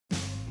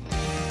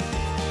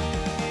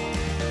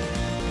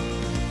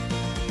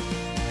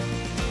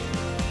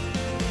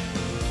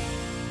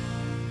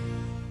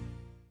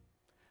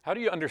How do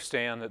you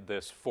understand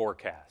this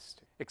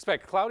forecast?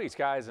 Expect cloudy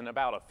skies and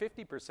about a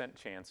 50%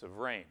 chance of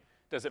rain.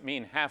 Does it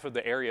mean half of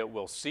the area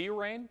will see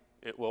rain?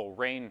 It will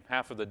rain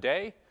half of the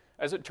day?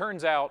 As it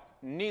turns out,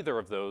 neither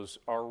of those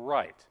are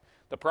right.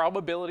 The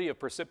probability of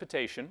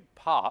precipitation,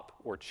 POP,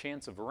 or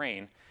chance of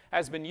rain,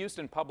 has been used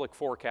in public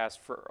forecasts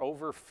for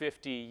over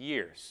 50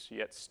 years,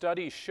 yet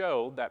studies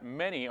show that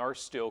many are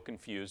still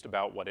confused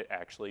about what it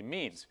actually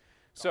means.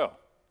 So,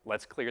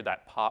 let's clear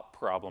that POP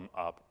problem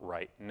up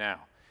right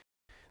now.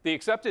 The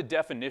accepted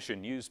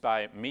definition used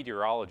by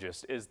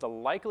meteorologists is the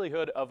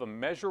likelihood of a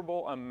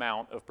measurable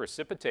amount of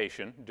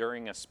precipitation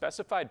during a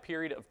specified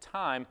period of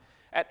time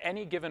at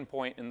any given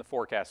point in the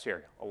forecast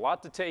area. A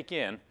lot to take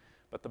in,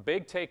 but the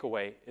big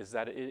takeaway is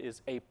that it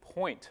is a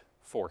point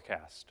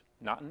forecast,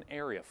 not an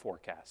area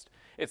forecast.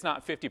 It's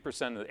not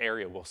 50% of the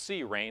area will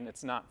see rain.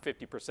 It's not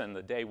 50% of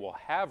the day will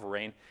have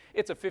rain.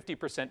 It's a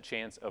 50%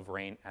 chance of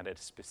rain at a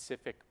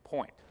specific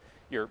point.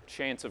 Your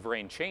chance of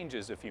rain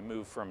changes if you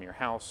move from your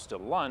house to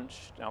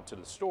lunch, out to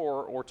the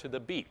store, or to the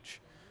beach.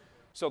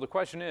 So the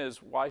question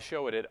is, why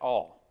show it at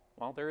all?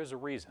 Well, there is a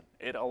reason.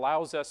 It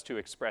allows us to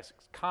express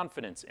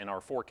confidence in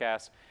our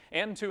forecasts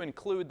and to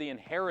include the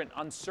inherent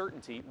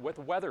uncertainty with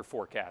weather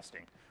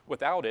forecasting.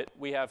 Without it,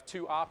 we have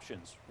two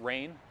options,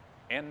 rain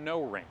and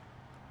no rain.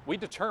 We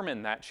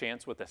determine that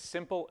chance with a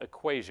simple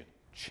equation.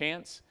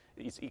 Chance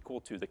is equal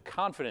to the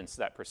confidence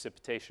that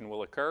precipitation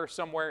will occur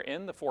somewhere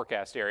in the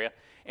forecast area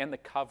and the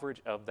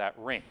coverage of that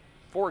rain.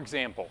 For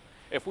example,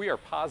 if we are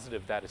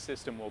positive that a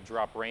system will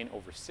drop rain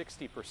over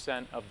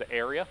 60% of the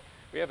area,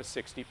 we have a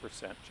 60%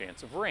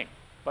 chance of rain.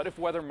 But if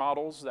weather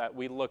models that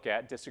we look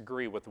at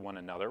disagree with one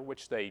another,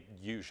 which they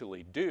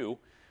usually do,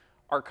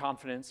 our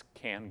confidence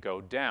can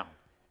go down.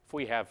 If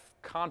we have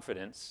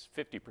confidence,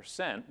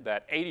 50%,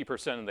 that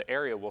 80% of the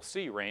area will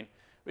see rain,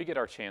 we get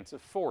our chance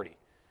of 40.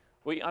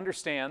 We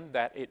understand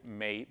that it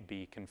may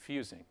be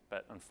confusing,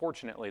 but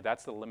unfortunately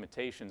that's the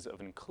limitations of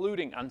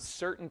including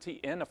uncertainty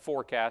in a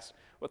forecast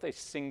with a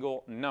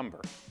single number.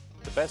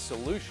 The best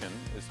solution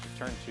is to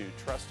turn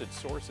to trusted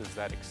sources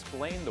that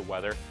explain the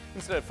weather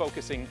instead of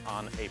focusing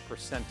on a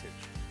percentage.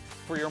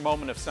 For your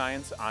moment of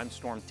science, I'm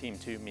Storm Team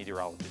 2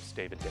 meteorologist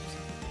David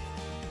Dixon.